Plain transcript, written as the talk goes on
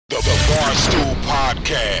The Barstool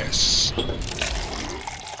Podcast.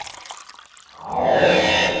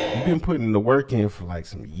 You've been putting the work in for like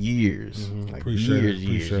some years. Like years.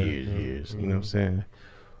 You know what I'm saying?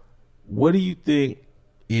 What do you think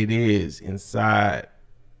it is inside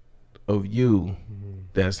of you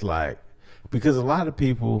that's like, because a lot of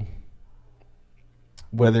people,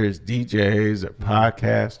 whether it's DJs or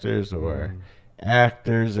podcasters or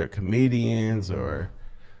actors or comedians or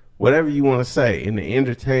whatever you want to say in the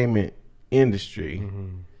entertainment industry,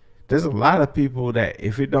 there's a lot of people that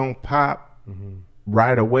if it don't pop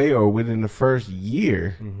right away or within the first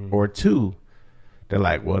year or two, they're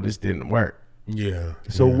like, well, this didn't work. Yeah.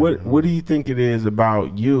 So what do you think it is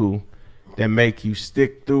about you that make you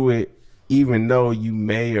stick through it, even though you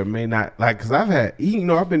may or may not, like, because I've had, you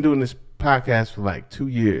know, I've been doing this podcast for like 2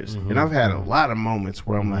 years, and I've had a lot of moments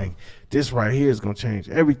where I'm like, this right here is going to change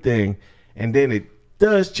everything. And then it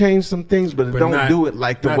does change some things, but it don't do it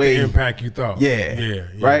like the way the impact you thought. Yeah.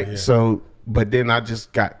 Right. Yeah. So, but then I just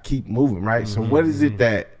keep moving. Right. So what is it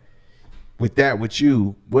that with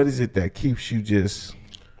you, what is it that keeps you just,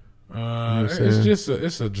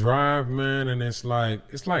 it's a drive, man, and it's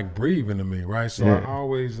like breathing to me, right? So I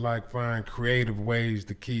always like find creative ways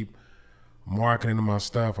to keep marketing my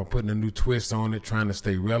stuff. I'm putting a new twist on it, trying to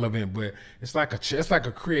stay relevant, but it's like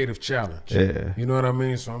a creative challenge. Yeah. You know what I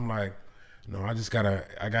mean? So I'm like, no, I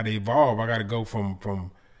gotta evolve. I gotta go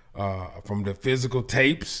from the physical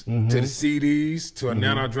tapes to the CDs to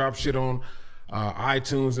now I drop shit on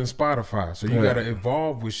iTunes and Spotify. So you gotta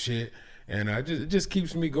evolve with shit. And it just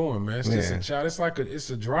keeps me going, man. It's just a child. It's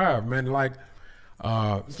a drive, man. Like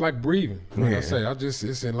it's like breathing. Like I say,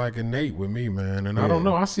 it's like innate with me, man. And I don't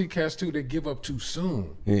know. I see cats too that give up too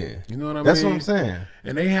soon. Yeah, you know what I mean. That's what I'm saying.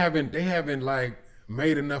 And they haven't like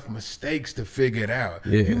made enough mistakes to figure it out.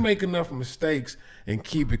 Yeah. If you make enough mistakes and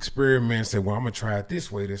keep experimenting, say, well, I'm gonna try it this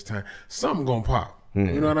way this time, something gonna pop.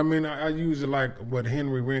 You know what I mean? I use it like what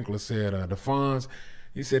Henry Winkler said. The Fonz.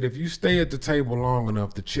 He said, if you stay at the table long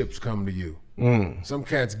enough, the chips come to you. Some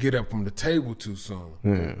cats get up from the table too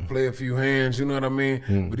soon, play a few hands, you know what I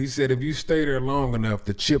mean? But he said, if you stay there long enough,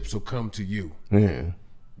 the chips will come to you.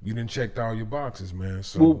 You done checked all your boxes, man.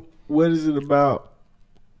 So, well, what is it about?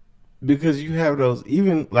 Because you have those,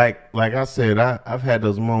 even like I said, I've had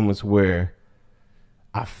those moments where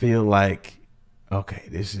I feel like, okay,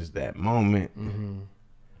 this is that moment,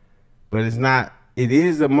 but it's not. It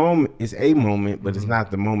is a moment. It's a moment, but it's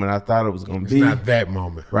not the moment I thought it was going to be. It's not that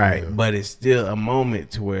moment. Right. Yeah. But it's still a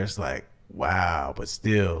moment to where it's like, wow, but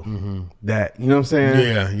still that, you know what I'm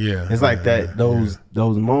saying? Yeah. It's like that,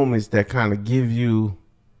 those moments that kind of give you,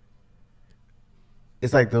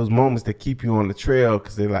 it's like those moments that keep you on the trail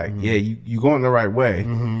because they're like, you going the right way.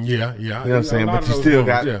 Yeah. You know what I'm saying? But you still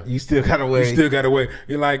got to wait. You still got to wait.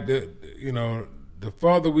 You're like the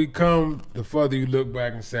farther we come, the further you look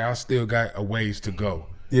back and say, I still got a ways to go.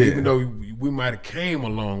 Yeah. Even though we might have came a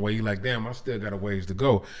long way, you're like, damn, I still got a ways to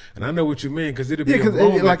go. And I know what you mean, because it'll be a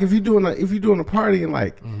moment. Like if you're doing a party and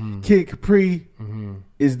like Kid Capri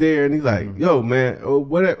is there and he's like, yo, man,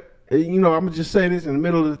 whatever. You know, I'm gonna just say this in the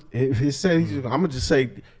middle of his set. I'm gonna just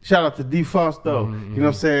say, shout out to DFOS though. You know what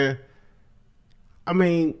I'm saying? I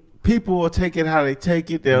mean, people will take it how they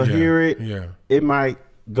take it. They'll hear it. Yeah. It might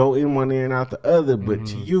go in one ear and out the other, but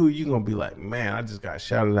to you're gonna be like, man, I just got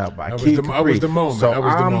shouted out by Kid Capri. That was the moment. So that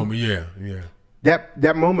was the moment. Yeah.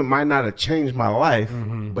 That moment might not have changed my life,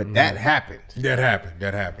 but that happened. That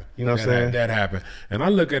happened. You know what I'm saying? That happened. And I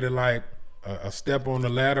look at it like a step on the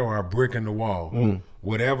ladder or a brick in the wall.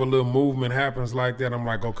 Whatever little movement happens like that, I'm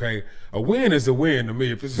like, okay, a win is a win to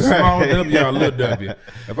me. If it's a small W or a little W.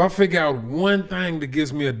 If I figure out one thing that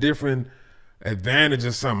gives me a different advantage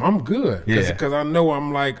or something, I'm good. Because I know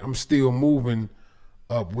I'm still moving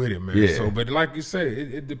up with it, man. So, but like you say,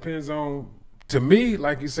 it depends on, to me,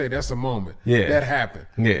 like you say, that's a moment. That happened.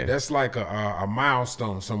 That's like a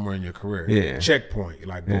milestone somewhere in your career. Checkpoint. You're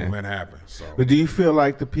like, boom, that happened. So, but do you feel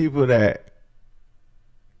like the people that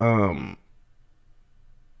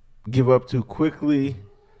give up too quickly,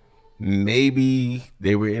 maybe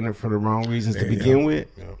they were in it for the wrong reasons to begin with?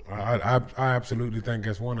 I absolutely think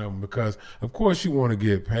that's one of them, because of course you want to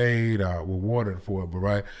get paid, rewarded for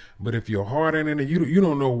it, but if you're hard in it, you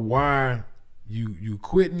don't know why you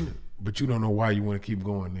quitting, but you don't know why you want to keep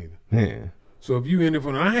going neither. So if you in it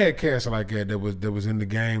for, I had cats like that was in the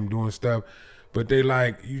game doing stuff, but they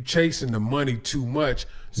like, you chasing the money too much.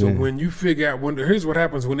 So when you figure out, here's what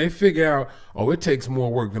happens when they figure out, oh, it takes more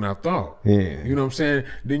work than I thought. You know what I'm saying?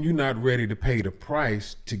 Then you're not ready to pay the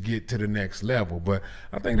price to get to the next level. But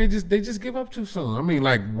I think they just give up too soon. I mean,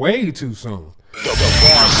 like way too soon. The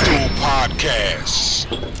Barstool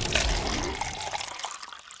Podcast.